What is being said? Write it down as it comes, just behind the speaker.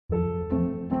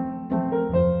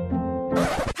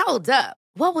Hold up.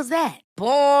 What was that?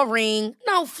 Boring.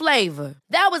 No flavor.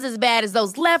 That was as bad as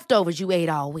those leftovers you ate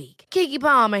all week. Keke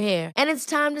Palmer here, and it's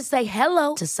time to say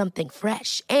hello to something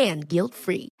fresh and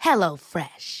guilt-free. Hello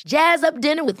Fresh. Jazz up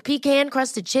dinner with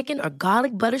pecan-crusted chicken or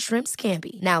garlic butter shrimp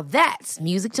scampi. Now that's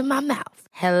music to my mouth.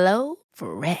 Hello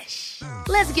Fresh.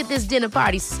 Let's get this dinner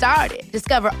party started.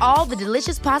 Discover all the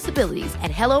delicious possibilities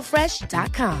at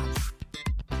hellofresh.com.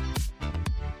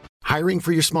 Hiring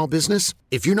for your small business?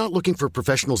 If you're not looking for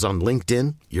professionals on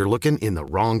LinkedIn, you're looking in the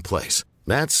wrong place.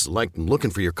 That's like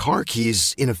looking for your car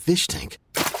keys in a fish tank.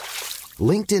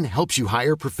 LinkedIn helps you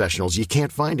hire professionals you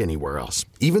can't find anywhere else,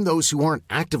 even those who aren't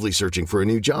actively searching for a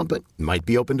new job but might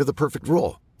be open to the perfect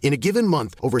role. In a given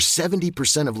month, over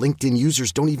 70% of LinkedIn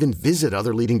users don't even visit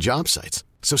other leading job sites.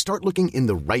 So start looking in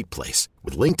the right place.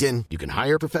 With LinkedIn, you can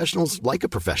hire professionals like a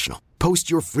professional.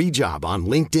 Post your free job on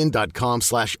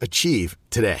linkedin.com/achieve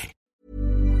today.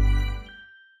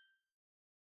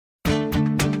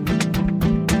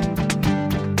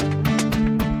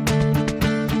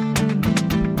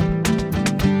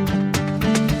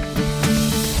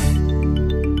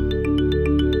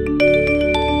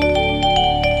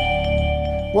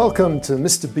 Welcome to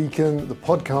Mr. Beacon, the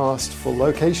podcast for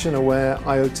location-aware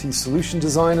IoT solution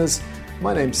designers.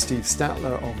 My name's Steve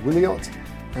Statler of Wiliot,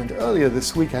 and earlier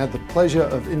this week I had the pleasure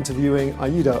of interviewing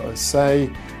Aida Osei,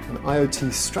 an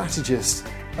IoT strategist,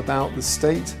 about the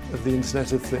state of the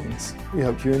Internet of Things. We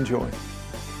hope you enjoy.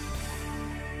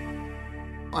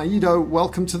 Aida,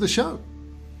 welcome to the show.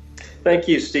 Thank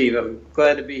you, Steve. I'm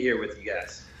glad to be here with you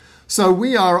guys. So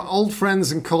we are old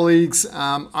friends and colleagues.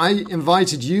 I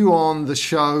invited you on the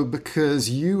show because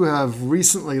you have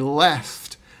recently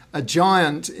left a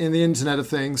giant in the Internet of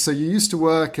Things. So you used to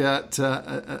work at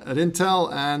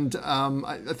Intel, and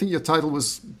I think your title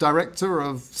was Director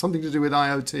of something to do with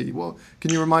IoT. Well,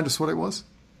 can you remind us what it was?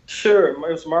 Sure. It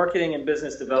was marketing and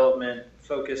business development,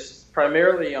 focused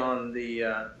primarily on the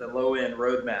low-end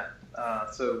roadmap.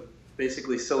 So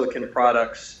basically silicon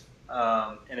products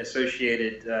and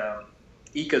associated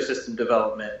ecosystem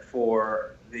development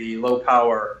for the low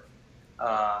power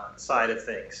side of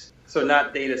things. So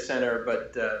not data center,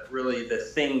 but really the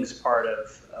things part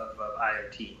of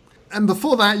IoT. And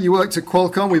before that, you worked at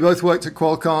Qualcomm. We both worked at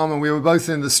Qualcomm, and we were both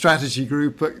in the strategy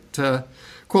group at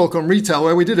Qualcomm Retail,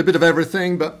 where we did a bit of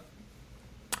everything, but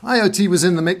IoT was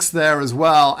in the mix there as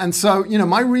well. And so,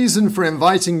 my reason for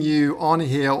inviting you on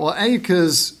here, well, A,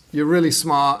 because you're really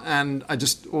smart, and I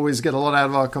just always get a lot out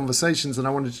of our conversations, and I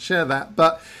wanted to share that.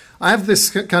 But I have this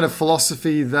kind of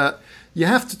philosophy that you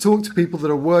have to talk to people that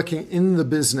are working in the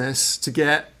business to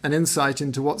get an insight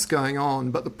into what's going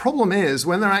on. But the problem is,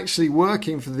 when they're actually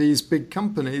working for these big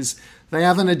companies, they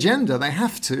have an agenda. They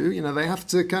have to, they have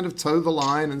to kind of toe the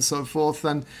line and so forth.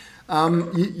 And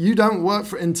you don't work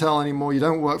for Intel anymore. You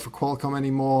don't work for Qualcomm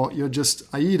anymore. You're just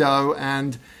Aida,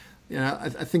 and I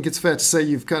think it's fair to say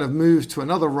you've kind of moved to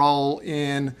another role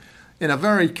in a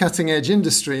very cutting-edge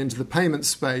industry, into the payment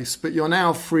space, but you're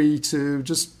now free to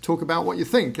just talk about what you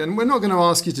think. And we're not going to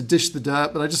ask you to dish the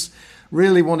dirt, but I just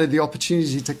really wanted the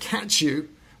opportunity to catch you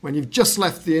when you've just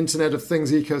left the Internet of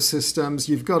Things ecosystems.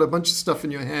 You've got a bunch of stuff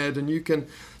in your head, and you can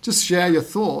just share your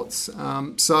thoughts.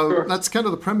 Sure. That's kind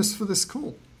of the premise for this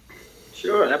call.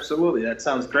 Sure, absolutely. That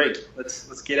sounds great.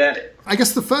 Let's get at it. I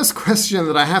guess the first question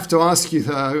that I have to ask you,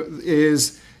 though,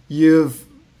 is you've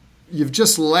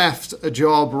just left a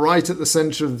job right at the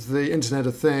center of the Internet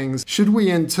of Things. Should we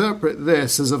interpret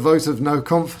this as a vote of no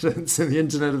confidence in the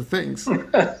Internet of Things?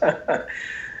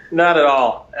 Not at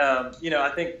all.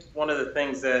 I think one of the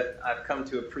things that I've come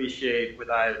to appreciate with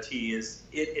IoT is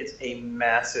it's a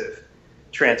massive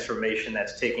transformation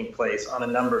that's taking place on a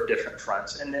number of different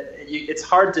fronts. And it's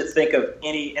hard to think of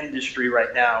any industry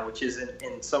right now which isn't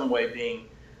in some way being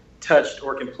touched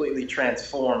or completely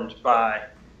transformed by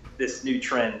this new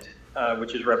trend,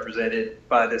 which is represented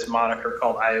by this moniker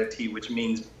called IoT, which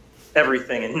means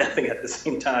everything and nothing at the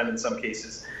same time in some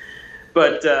cases.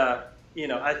 But,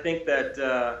 I think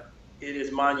that it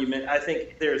is monumental. I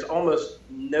think there's almost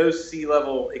no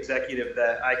C-level executive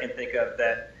that I can think of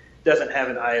that doesn't have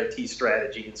an IoT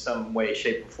strategy in some way,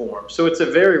 shape, or form. So it's a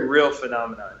very real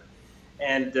phenomenon.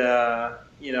 And,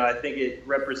 I think it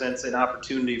represents an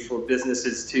opportunity for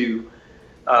businesses to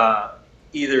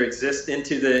either exist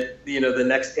into the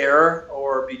next era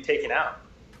or be taken out.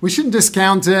 We shouldn't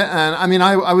discount it. And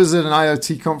I was at an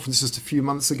IoT conference just a few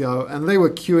months ago, and they were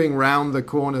queuing round the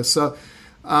corner. So,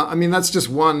 that's just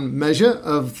one measure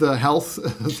of the health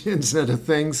of the Internet of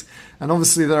Things. And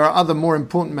obviously there are other more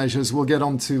important measures we'll get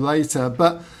onto later.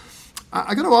 But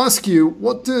I got to ask you,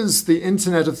 what does the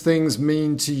Internet of Things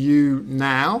mean to you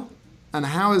now? And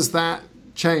how has that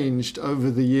changed over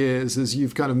the years as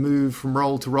you've kind of moved from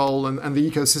role to role and the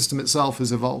ecosystem itself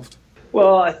has evolved?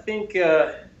 Well, I think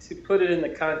to put it in the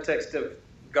context of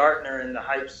Gartner and the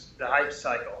hype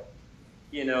cycle,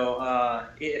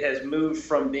 it has moved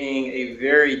from being a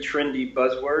very trendy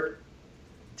buzzword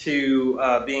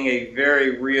to being a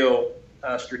very real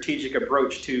strategic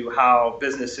approach to how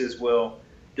businesses will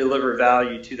deliver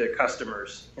value to their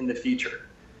customers in the future.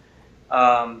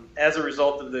 As a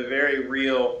result of the very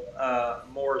real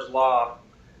Moore's Law,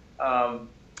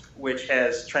 which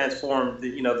has transformed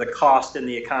the cost and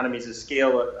the economies of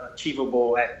scale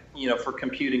achievable for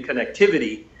compute and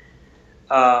connectivity,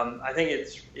 I think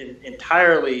it's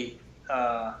entirely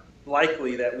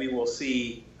likely that we will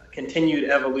see continued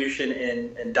evolution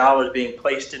in dollars being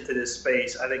placed into this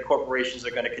space. I think corporations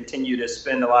are going to continue to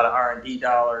spend a lot of R&D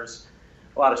dollars.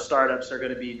 A lot of startups are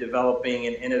going to be developing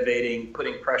and innovating,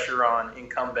 putting pressure on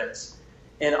incumbents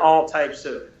in all types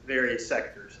of various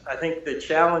sectors. I think the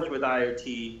challenge with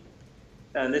IoT,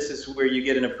 and this is where you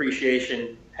get an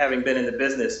appreciation having been in the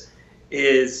business,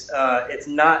 is it's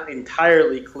not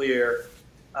entirely clear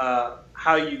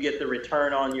how you get the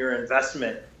return on your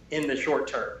investment in the short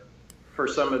term for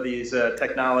some of these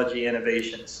technology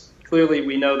innovations. Clearly,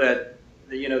 we know that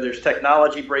there's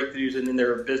technology breakthroughs and then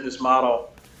there are business model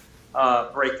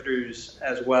breakthroughs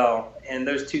as well, and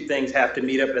those two things have to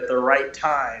meet up at the right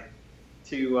time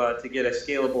to get a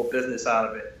scalable business out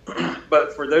of it.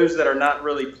 But for those that are not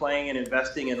really playing and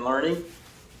investing and learning,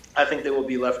 I think they will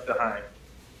be left behind.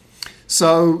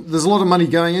 So there's a lot of money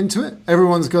going into it.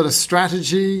 Everyone's got a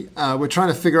strategy. We're trying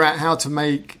to figure out how to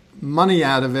make money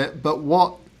out of it, but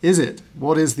what is it?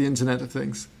 What is the Internet of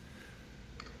Things?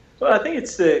 Well, I think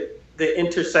it's the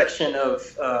intersection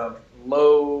of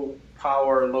low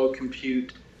power, low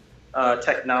compute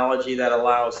technology that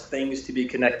allows things to be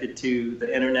connected to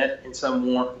the internet in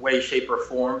some way, shape, or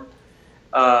form.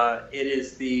 It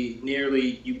is the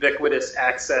nearly ubiquitous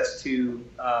access to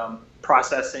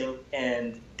processing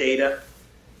and data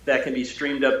that can be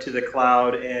streamed up to the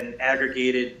cloud and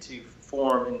aggregated to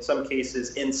form, in some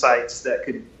cases, insights that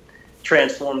could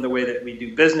transform the way that we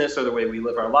do business or the way we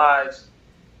live our lives.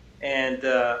 And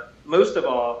most of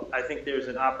all, I think there's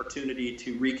an opportunity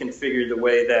to reconfigure the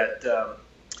way that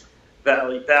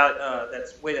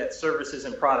that services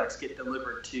and products get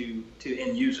delivered to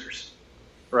end users,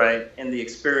 right? And the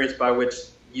experience by which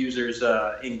users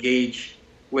engage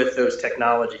with those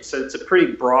technologies. So it's a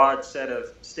pretty broad set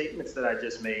of statements that I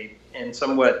just made and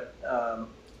somewhat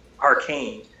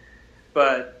arcane,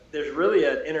 but there's really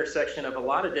an intersection of a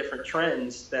lot of different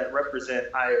trends that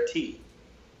represent IoT.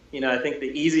 I think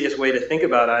the easiest way to think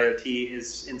about IoT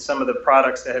is in some of the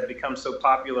products that have become so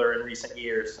popular in recent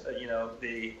years.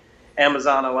 The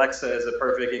Amazon Alexa is a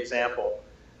perfect example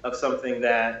of something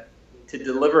that, to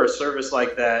deliver a service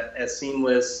like that as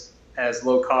seamless, as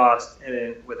low cost,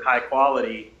 and with high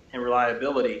quality and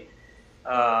reliability,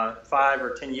 5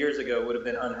 or 10 years ago would have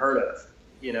been unheard of.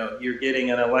 You're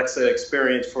getting an Alexa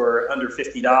experience for under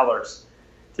 $50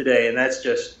 today, and that's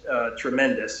just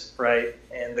tremendous, right?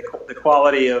 And the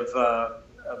quality of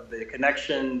the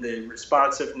connection, the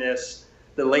responsiveness,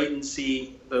 the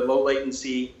latency, the low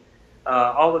latency,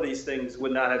 all of these things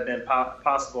would not have been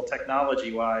possible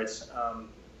technology-wise,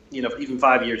 even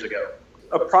 5 years ago.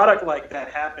 A product like that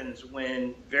happens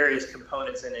when various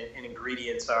components and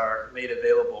ingredients are made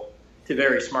available to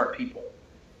very smart people.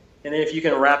 And then if you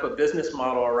can wrap a business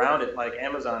model around it like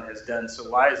Amazon has done so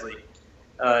wisely,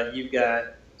 you've got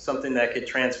something that could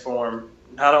transform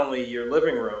not only your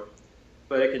living room,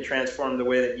 but it can transform the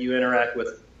way that you interact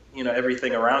with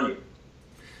everything around you.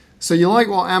 So you like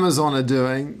what Amazon are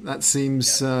doing? That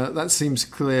seems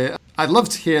clear. I'd love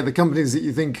to hear the companies that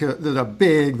you think that are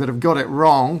big that have got it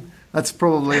wrong. That's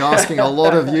probably asking a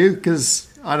lot of you because,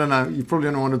 I don't know, you probably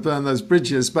don't want to burn those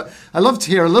bridges. But I'd love to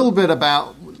hear a little bit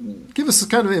about, give us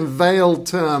kind of in veiled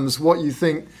terms what you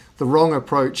think the wrong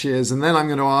approach is. And then I'm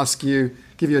going to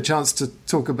give you a chance to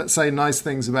talk about, say nice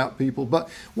things about people. But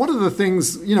what are the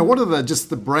things, what are just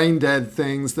the brain dead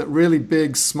things that really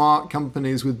big, smart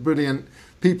companies with brilliant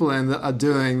people in that are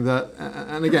doing that?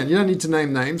 And again, you don't need to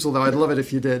name names, although I'd love it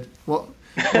if you did.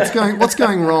 What's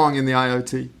going wrong in the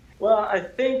IoT? Well, I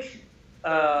think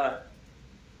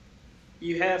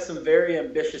you have some very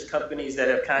ambitious companies that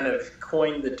have kind of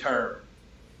coined the term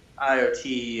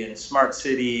IoT and smart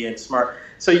city and smart.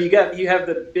 So you have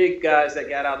the big guys that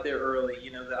got out there early,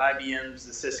 the IBMs,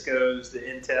 the Ciscos, the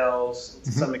Intels,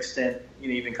 to some extent,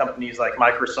 even companies like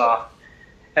Microsoft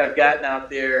have gotten out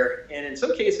there and in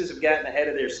some cases have gotten ahead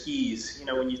of their skis.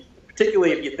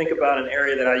 Particularly if you think about an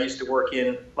area that I used to work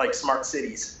in, like smart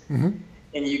cities. Mm-hmm.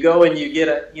 and you go and you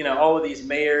get all of these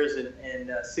mayors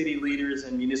and city leaders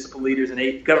and municipal leaders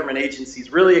and government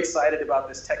agencies really excited about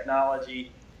this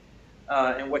technology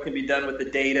and what can be done with the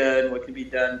data and what can be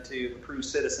done to improve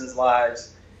citizens'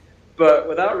 lives, but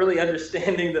without really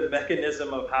understanding the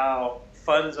mechanism of how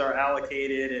funds are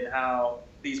allocated and how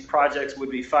these projects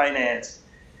would be financed.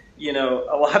 A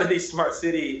lot of these smart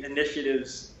city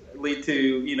initiatives lead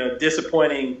to,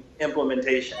 disappointing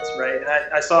implementations, right? And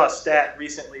I saw a stat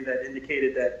recently that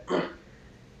indicated that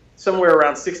somewhere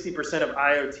around 60% of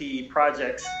IoT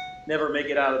projects never make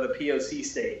it out of the POC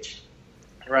stage,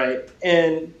 right?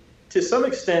 And to some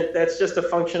extent, that's just a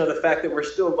function of the fact that we're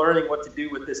still learning what to do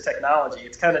with this technology.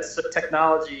 It's kind of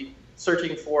technology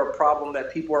searching for a problem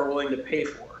that people are willing to pay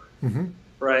for,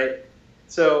 right?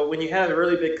 So when you have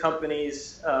really big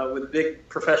companies with big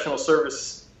professional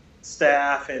service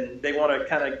staff and they want to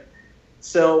kind of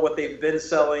sell what they've been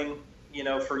selling,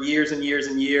 for years and years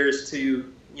and years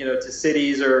to, to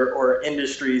cities or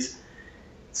industries,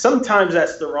 sometimes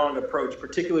that's the wrong approach,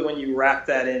 particularly when you wrap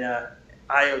that in a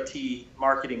IoT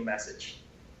marketing message,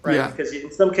 right? Yeah. Because in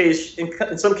some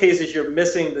cases you're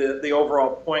missing the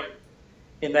overall point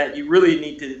in that you really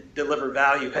need to deliver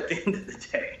value at the end of the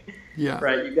day. Yeah.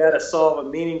 Right. You got to solve a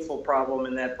meaningful problem,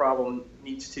 and that problem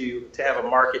needs to have a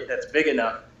market that's big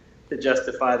enough to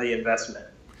justify the investment.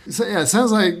 So yeah, it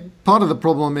sounds like part of the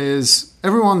problem is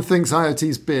everyone thinks IoT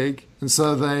is big, and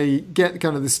so they get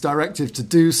kind of this directive to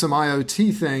do some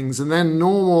IoT things, and then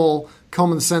normal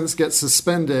common sense gets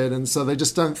suspended, and so they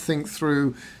just don't think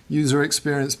through user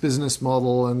experience, business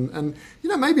model, and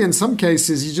maybe in some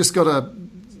cases you just got to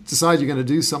decide you're going to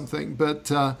do something, but.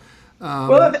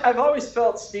 Well, I've always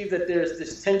felt, Steve, that there's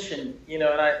this tension, and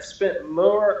I've spent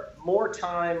more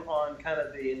time on kind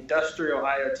of the industrial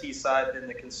IoT side than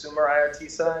the consumer IoT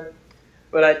side.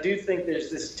 But I do think there's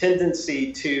this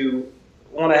tendency to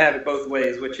want to have it both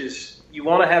ways, which is you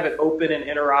want to have it open and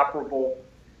interoperable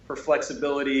for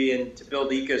flexibility and to build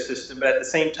the ecosystem, but at the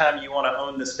same time you want to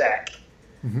own the stack,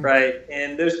 right?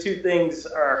 And those two things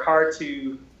are hard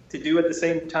to do at the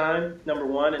same time, number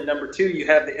one. And number two, you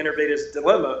have the innovator's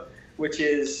dilemma, which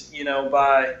is,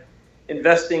 by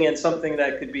investing in something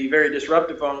that could be very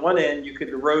disruptive on one end, you could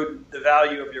erode the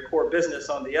value of your core business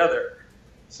on the other.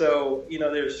 So,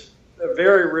 there's a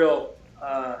very real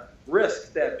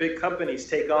risk that big companies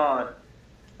take on,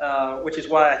 which is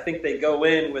why I think they go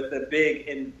in with a big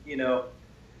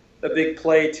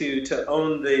play to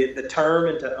own the term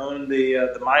and to own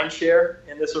the mind share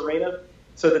in this arena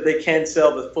so that they can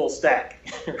sell the full stack,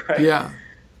 right? Yeah.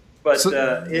 But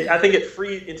I think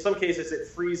in some cases it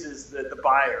freezes the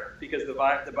buyer because the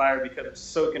buyer becomes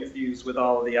so confused with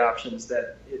all of the options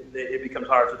that it becomes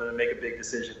hard for them to make a big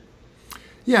decision.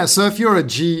 Yeah, so if you're a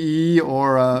GE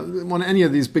or any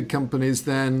of these big companies,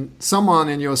 then someone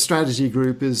in your strategy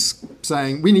group is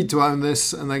saying, we need to own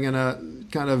this, and they're going to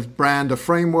kind of brand a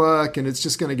framework, and it's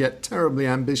just going to get terribly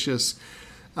ambitious.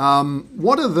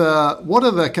 What are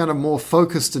the kind of more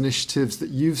focused initiatives that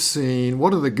you've seen?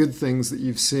 What are the good things that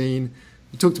you've seen?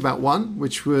 You talked about one,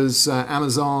 which was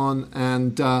Amazon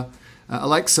and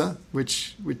Alexa,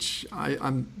 which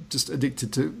I'm just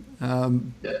addicted to.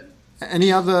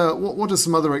 Any other? What are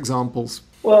some other examples?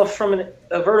 Well, from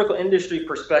a vertical industry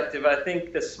perspective, I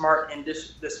think the smart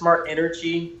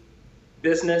energy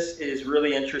business is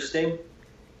really interesting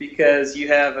because you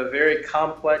have a very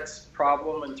complex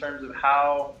problem in terms of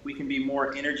how we can be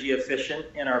more energy efficient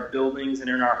in our buildings and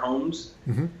in our homes,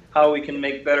 how we can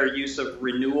make better use of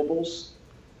renewables,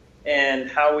 and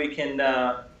how we can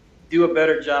do a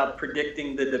better job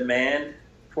predicting the demand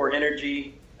for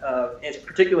energy,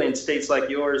 particularly in states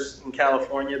like yours in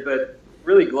California, but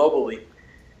really globally.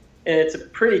 And it's a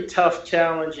pretty tough,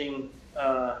 challenging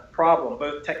problem,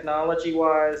 both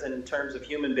technology-wise and in terms of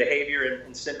human behavior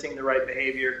and incenting the right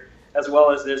behavior, as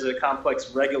well as there's a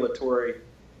complex regulatory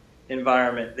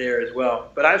environment there as well.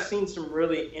 But I've seen some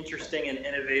really interesting and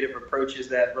innovative approaches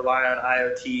that rely on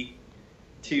IoT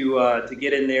to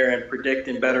get in there and predict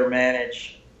and better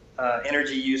manage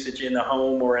energy usage in the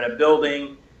home or in a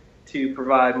building, to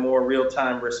provide more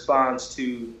real-time response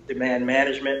to demand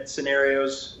management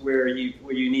scenarios where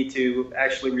you need to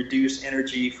actually reduce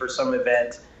energy for some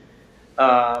event.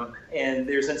 And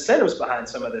there's incentives behind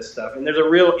some of this stuff. And there's a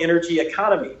real energy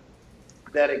economy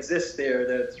that exists there.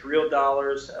 That's real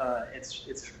dollars.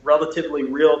 It's relatively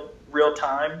real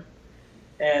time.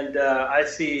 And I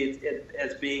see it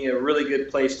as being a really good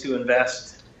place to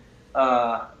invest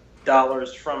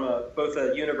dollars from both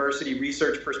a university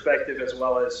research perspective as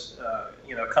well as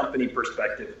company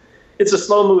perspective. It's a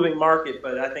slow-moving market,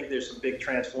 but I think there's some big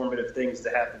transformative things to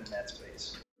happen in that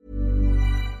space.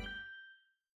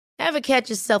 Ever catch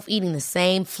yourself eating the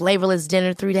same flavorless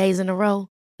dinner 3 days in a row?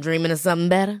 Dreaming of something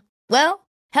better? Well,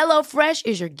 HelloFresh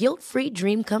is your guilt-free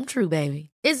dream come true, baby.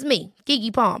 It's me,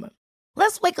 Keke Palmer.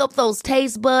 Let's wake up those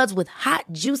taste buds with hot,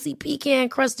 juicy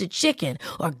pecan-crusted chicken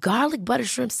or garlic butter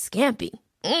shrimp scampi.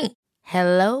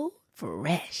 Hello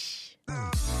Fresh.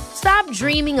 Stop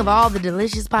dreaming of all the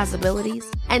delicious possibilities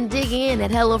and dig in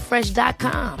at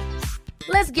HelloFresh.com.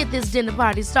 Let's get this dinner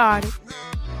party started.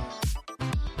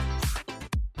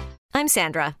 I'm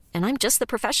Sandra, and I'm just the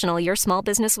professional your small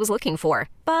business was looking for.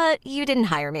 But you didn't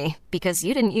hire me because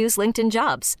you didn't use LinkedIn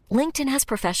Jobs. LinkedIn has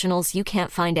professionals you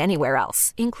can't find anywhere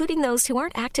else, including those who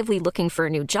aren't actively looking for a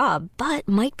new job, but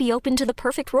might be open to the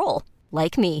perfect role,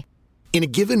 like me. In a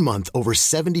given month, over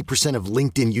 70% of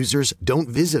LinkedIn users don't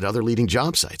visit other leading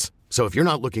job sites. So if you're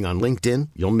not looking on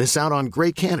LinkedIn, you'll miss out on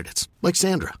great candidates like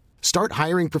Sandra. Start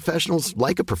hiring professionals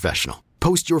like a professional.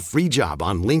 Post your free job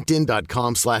on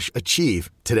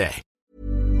linkedin.com/achieve today.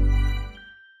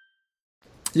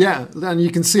 Yeah, and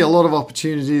you can see a lot of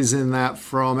opportunities in that,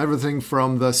 from everything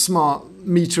from the smart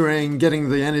metering, getting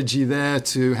the energy there,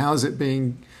 to how's it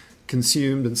being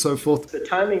consumed and so forth. The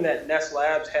timing that Nest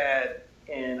Labs had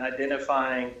in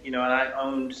identifying, and I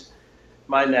owned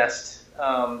my Nest,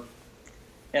 and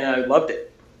I loved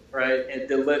it, right? And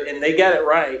they got it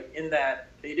right in that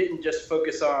they didn't just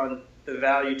focus on the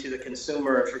value to the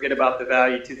consumer and forget about the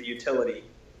value to the utility.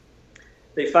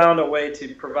 They found a way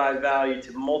to provide value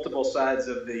to multiple sides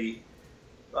of the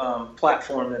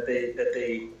platform that they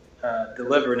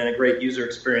delivered, and a great user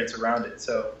experience around it.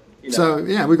 So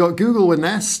yeah, we got Google with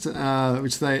Nest,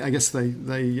 which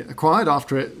they acquired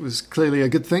after it was clearly a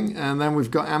good thing, and then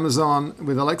we've got Amazon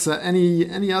with Alexa.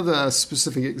 Any other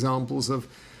specific examples of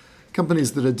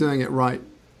companies that are doing it right?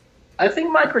 I think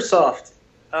Microsoft.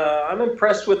 I'm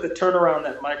impressed with the turnaround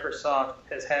that Microsoft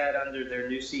has had under their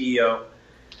new CEO.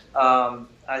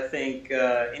 I think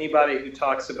anybody who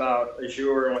talks about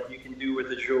Azure and what you can do with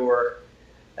Azure,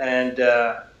 and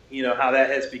how that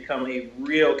has become a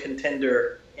real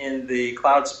contender in the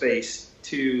cloud space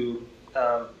to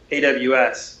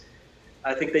AWS,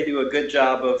 I think they do a good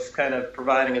job of kind of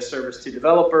providing a service to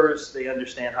developers. They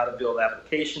understand how to build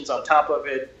applications on top of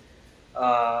it.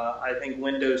 I think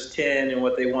Windows 10 and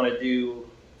what they want to do,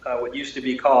 what used to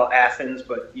be called Athens,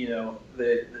 but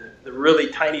the really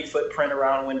tiny footprint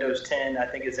around Windows 10, I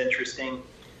think is interesting.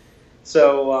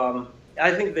 So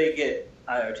I think they get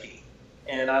IoT,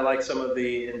 and I like some of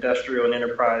the industrial and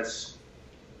enterprise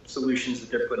solutions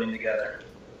that they're putting together.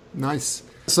 Nice.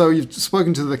 So you've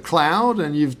spoken to the cloud,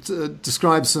 and you've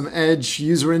described some edge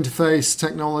user interface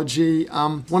technology.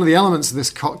 One of the elements of this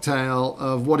cocktail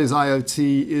of what is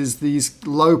IoT is these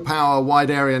low power wide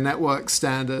area network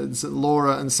standards,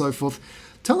 LoRa and so forth.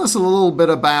 Tell us a little bit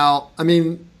about,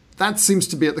 that seems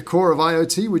to be at the core of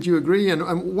IoT. Would you agree?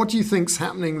 And what do you think's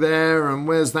happening there, and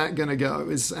where's that going to go?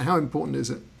 How important is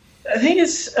it? I think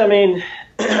it's,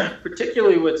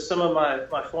 particularly with some of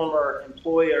my former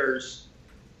employers,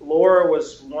 LoRa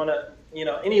was one of,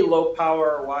 any low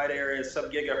power, wide area,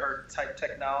 sub-gigahertz type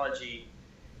technology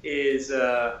is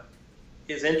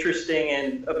interesting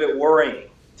and a bit worrying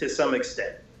to some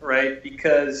extent, right?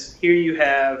 Because here you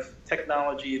have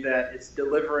technology that is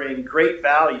delivering great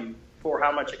value for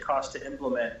how much it costs to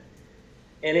implement.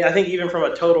 And I think even from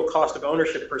a total cost of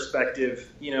ownership perspective,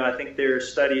 I think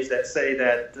there's studies that say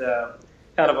that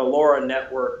kind of a LoRa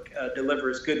network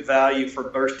delivers good value for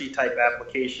bursty type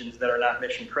applications that are not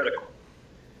mission critical.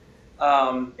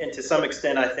 And to some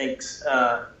extent, I think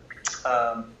some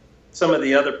of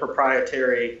the other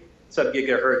proprietary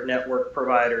sub-gigahertz network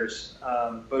providers,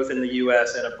 both in the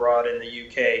U.S. and abroad in the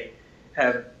UK,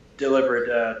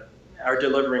 are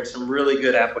delivering some really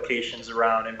good applications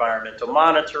around environmental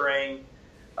monitoring,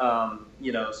 some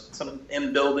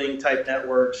in-building type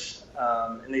networks,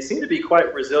 and they seem to be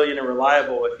quite resilient and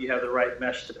reliable if you have the right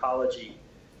mesh topology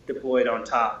deployed on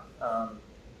top.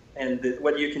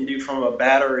 What you can do from a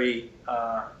battery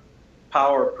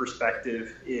power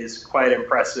perspective is quite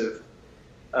impressive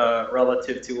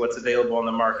relative to what's available on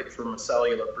the market from a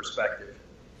cellular perspective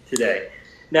today.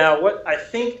 Now, what I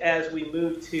think as we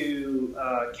move to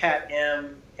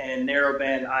Cat-M and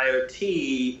narrowband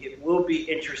IoT, it will be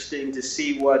interesting to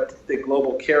see what the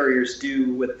global carriers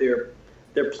do with their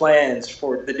plans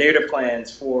for the data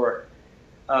plans for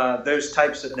those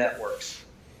types of networks.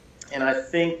 And I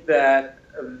think that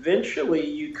eventually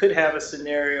you could have a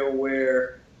scenario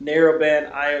where narrowband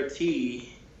IoT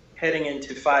heading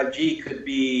into 5G could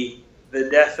be the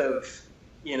death of,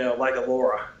 like a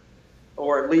LoRa,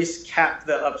 or at least cap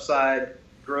the upside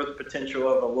growth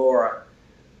potential of a LoRa.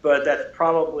 But that's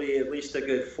probably at least a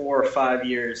good 4 or 5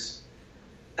 years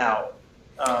out.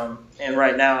 And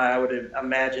right now, I would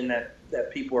imagine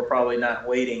that people are probably not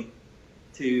waiting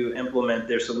to implement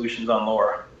their solutions on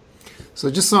LoRa. So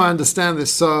just so I understand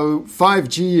this, so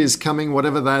 5G is coming,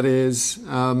 whatever that is.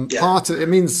 Part of it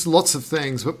means lots of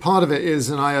things, but part of it is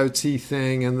an IoT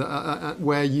thing, and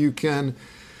where you can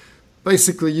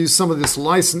basically use some of this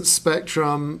licensed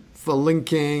spectrum for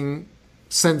linking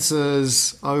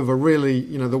sensors over really,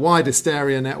 the widest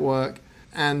area network.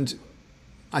 And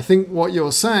I think what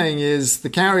you're saying is the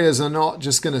carriers are not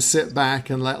just going to sit back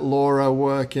and let LoRa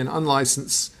work in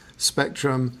unlicensed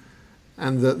spectrum,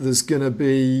 and that there's going to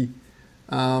be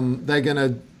they're going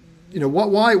to,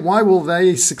 why will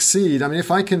they succeed? I mean,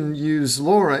 if I can use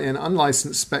LoRa in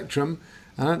unlicensed spectrum,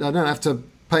 I don't have to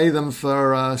pay them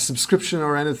for a subscription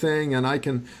or anything, and I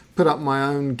can put up my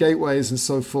own gateways and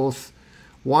so forth.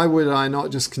 Why would I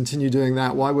not just continue doing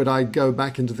that? Why would I go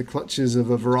back into the clutches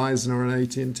of a Verizon or an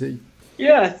AT&T?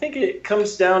 Yeah, I think it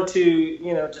comes down to,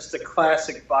 just a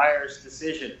classic buyer's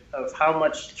decision of how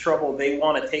much trouble they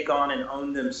want to take on and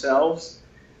own themselves,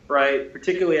 right?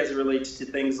 Particularly as it relates to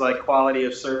things like quality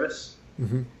of service.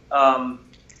 Mm-hmm.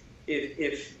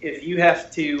 If you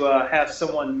have to have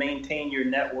someone maintain your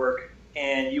network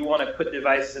and you want to put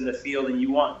devices in the field and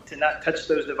you want to not touch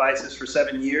those devices for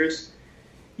 7 years,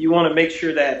 you want to make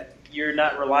sure that you're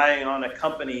not relying on a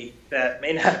company that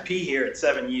may not be here at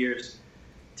 7 years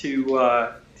to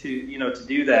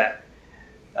do that.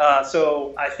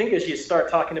 So I think as you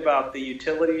start talking about the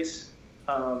utilities,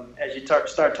 as you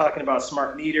start talking about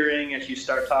smart metering, as you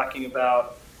start talking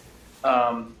about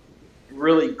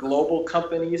really global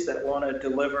companies that want to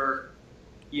deliver,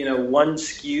 one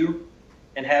SKU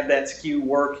and have that SKU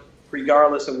work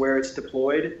regardless of where it's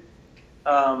deployed,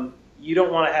 you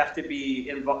don't want to have to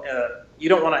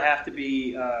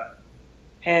be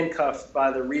handcuffed by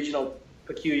the regional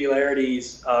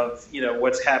peculiarities of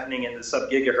what's happening in the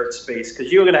sub-gigahertz space,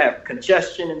 because you're going to have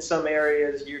congestion in some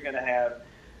areas. You're going to have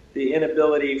the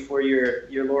inability for your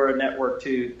LoRa network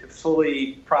to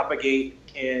fully propagate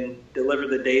and deliver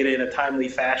the data in a timely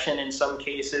fashion in some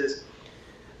cases.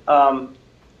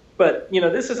 But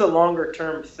this is a longer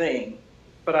term thing.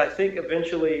 But I think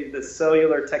eventually the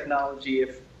cellular technology,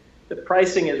 if the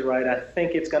pricing is right, I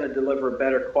think it's going to deliver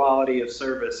better quality of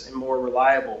service and more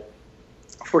reliable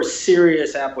for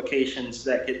serious applications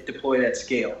that get deployed at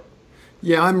scale.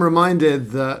 Yeah, I'm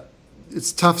reminded that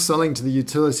it's tough selling to the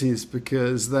utilities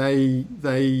because they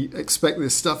expect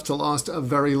this stuff to last a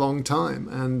very long time,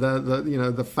 and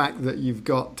the fact that you've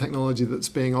got technology that's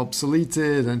being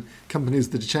obsoleted and companies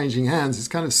that are changing hands is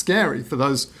kind of scary for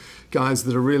those guys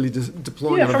that are really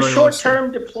deploying. Yeah, for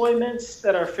short-term deployments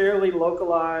that are fairly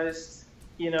localized,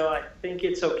 I think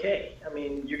it's okay. I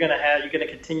mean, you're going to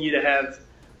continue to have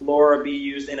LoRa be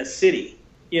used in a city.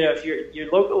 If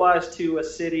you're localized to a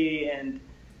city, and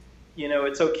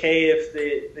it's okay if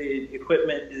the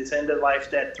equipment is end of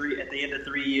life at the end of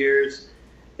 3 years.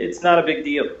 It's not a big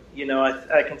deal.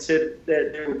 I consider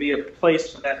that there would be a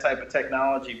place for that type of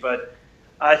technology, but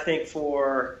I think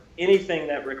for anything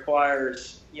that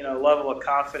requires a level of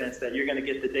confidence that you're going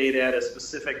to get the data at a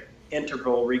specific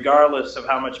interval, regardless of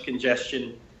how much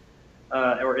congestion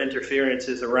or interference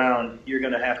is around, you're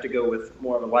going to have to go with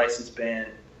more of a license band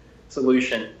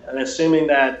solution. And assuming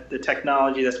that the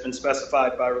technology that's been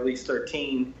specified by Release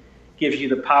 13 gives you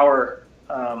the power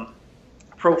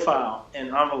profile and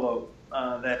envelope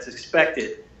that's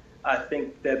expected, I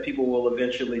think that people will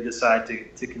eventually decide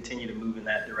to continue to move in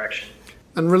that direction.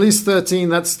 And Release 13,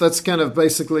 that's kind of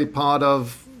basically part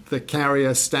of the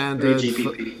carrier standard.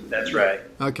 3GPP, that's right.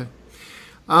 Okay.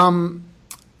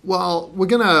 Well, we're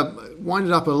going to wind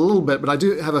it up a little bit, but I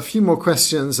do have a few more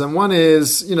questions. And one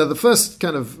is, the first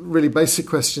kind of really basic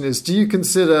question is, do you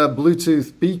consider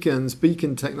Bluetooth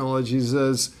beacon technologies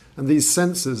and these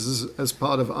sensors as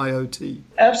part of IoT?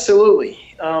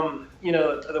 Absolutely.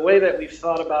 The way that we've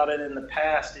thought about it in the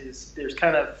past is there's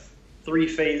kind of 3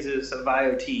 phases of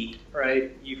IoT,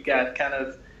 right? You've got kind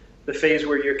of the phase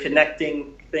where you're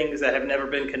connecting things that have never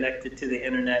been connected to the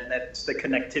internet. That's the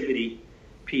connectivity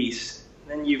piece.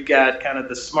 Then you've got kind of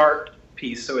the smart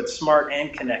piece, so it's smart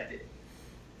and connected.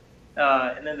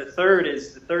 And then the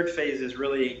third phase is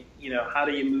really, how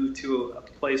do you move to a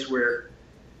place where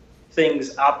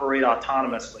things operate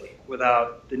autonomously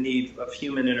without the need of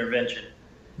human intervention?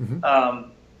 Mm-hmm.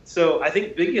 So I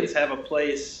think beacons have a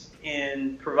place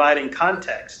in providing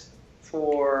context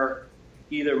for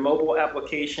either mobile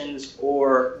applications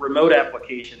or remote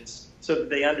applications so that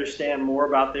they understand more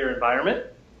about their environment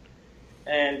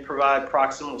and provide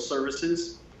proximal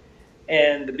services.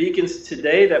 And the beacons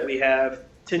today that we have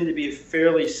tend to be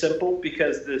fairly simple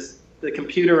because the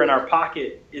computer in our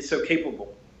pocket is so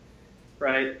capable,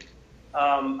 right?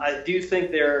 I do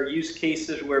think there are use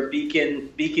cases where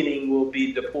beaconing will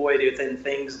be deployed within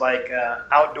things like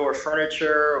outdoor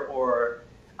furniture or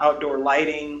outdoor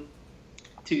lighting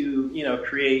to,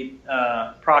 create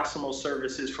proximal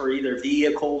services for either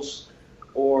vehicles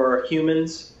or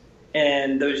humans.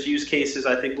 And those use cases,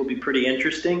 I think, will be pretty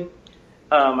interesting.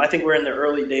 I think we're in the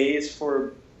early days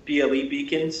for BLE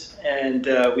beacons, and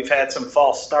we've had some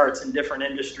false starts in different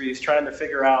industries trying to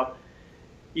figure out,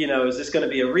 is this going to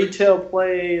be a retail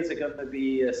play? Is it going to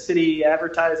be a city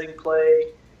advertising play?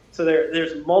 So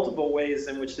there's multiple ways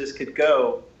in which this could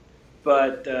go,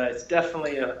 but it's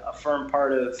definitely a firm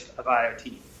part of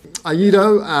IoT.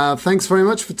 Aido, thanks very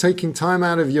much for taking time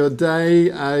out of your day.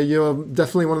 You're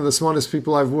definitely one of the smartest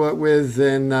people I've worked with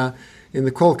in the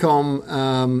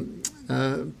Qualcomm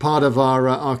part of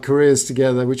our careers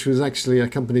together, which was actually a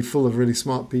company full of really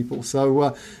smart people.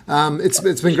 So it's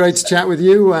been great to chat with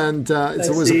you, and it's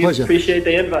always a pleasure. Appreciate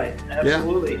the invite.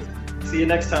 Absolutely. Yeah. See you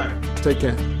next time. Take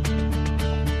care.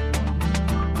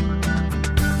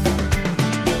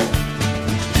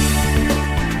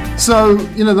 So,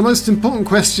 the most important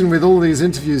question with all these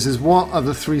interviews is, what are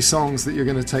the 3 songs that you're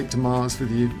going to take to Mars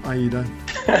with you, Aido?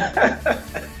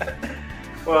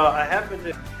 Well, I happen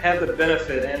to have the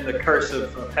benefit and the curse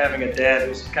of having a dad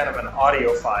who's kind of an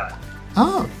audiophile.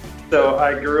 Oh. So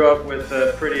I grew up with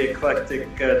a pretty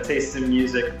eclectic taste in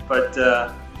music, but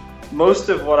most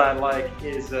of what I like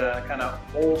is kind of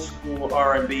old school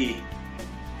R&B.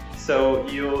 So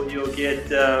you'll get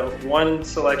one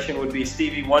selection would be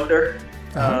Stevie Wonder,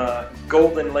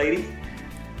 Golden Lady.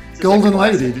 Golden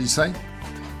Lady, did you say?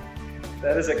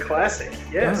 That is a classic.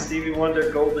 Yeah, Stevie Wonder,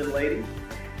 Golden Lady.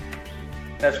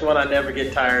 That's one I never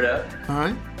get tired of. All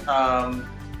right.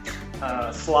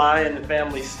 Sly and the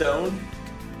Family Stone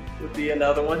would be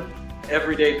another one.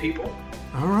 Everyday People.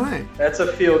 All right. That's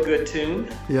a feel-good tune.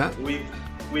 Yeah. We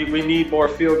need more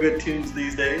feel-good tunes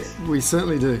these days. We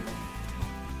certainly do.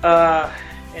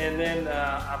 And then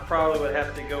I probably would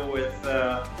have to go with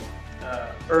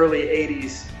early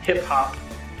 80s hip-hop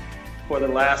for the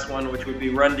last one, which would be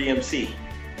Run DMC.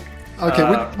 Okay.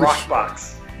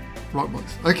 Rockbox. Rockbox.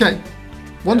 Okay.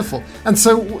 Wonderful. And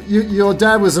so your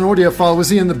dad was an audiophile. Was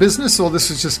he in the business, or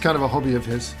this was just kind of a hobby of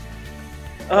his?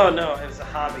 Oh, no, it was a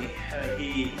hobby.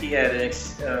 He had a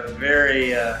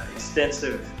very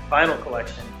extensive vinyl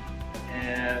collection.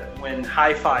 And when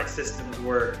hi-fi systems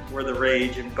were the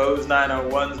rage, and Bose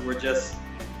 901s were just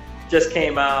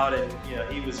came out, and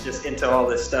he was just into all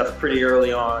this stuff pretty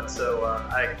early on. So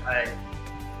I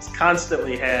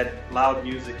constantly had loud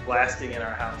music blasting in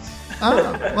our house.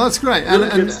 Well, that's great. Really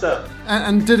good stuff.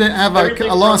 And did it have a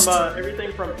last...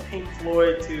 everything from Pink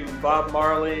Floyd to Bob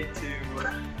Marley to,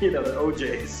 the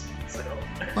OJs. So.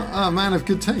 A man of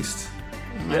good taste.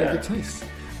 Good taste.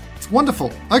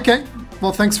 Wonderful. Okay.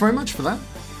 Well, thanks very much for that.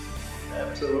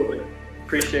 Absolutely.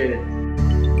 Appreciate it.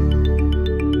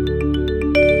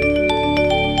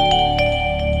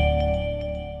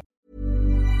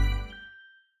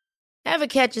 Ever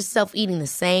catch yourself eating the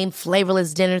same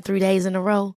flavorless dinner 3 days in a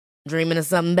row? Dreaming of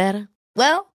something better?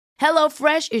 Well,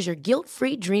 HelloFresh is your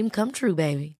guilt-free dream come true,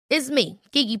 baby. It's me,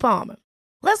 Keke Palmer.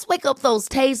 Let's wake up those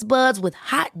taste buds with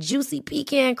hot, juicy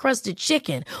pecan-crusted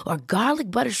chicken or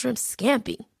garlic butter shrimp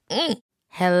scampi.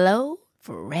 Hello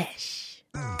Fresh.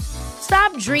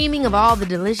 Stop dreaming of all the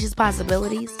delicious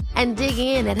possibilities and dig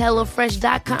in at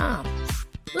HelloFresh.com.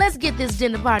 Let's get this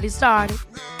dinner party started.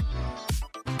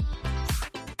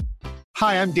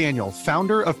 Hi, I'm Daniel,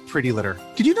 founder of Pretty Litter.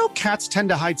 Did you know cats tend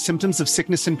to hide symptoms of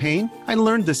sickness and pain? I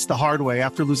learned this the hard way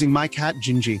after losing my cat,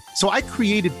 Gingy. So I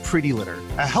created Pretty Litter,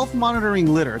 a health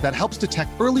monitoring litter that helps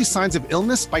detect early signs of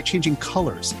illness by changing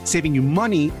colors, saving you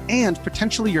money and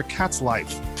potentially your cat's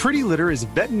life. Pretty Litter is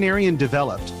veterinarian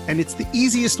developed, and it's the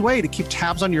easiest way to keep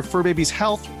tabs on your fur baby's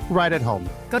health right at home.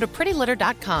 Go to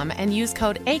prettylitter.com and use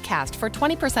code ACAST for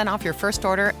 20% off your first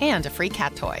order and a free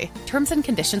cat toy. Terms and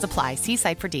conditions apply. See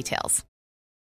site for details.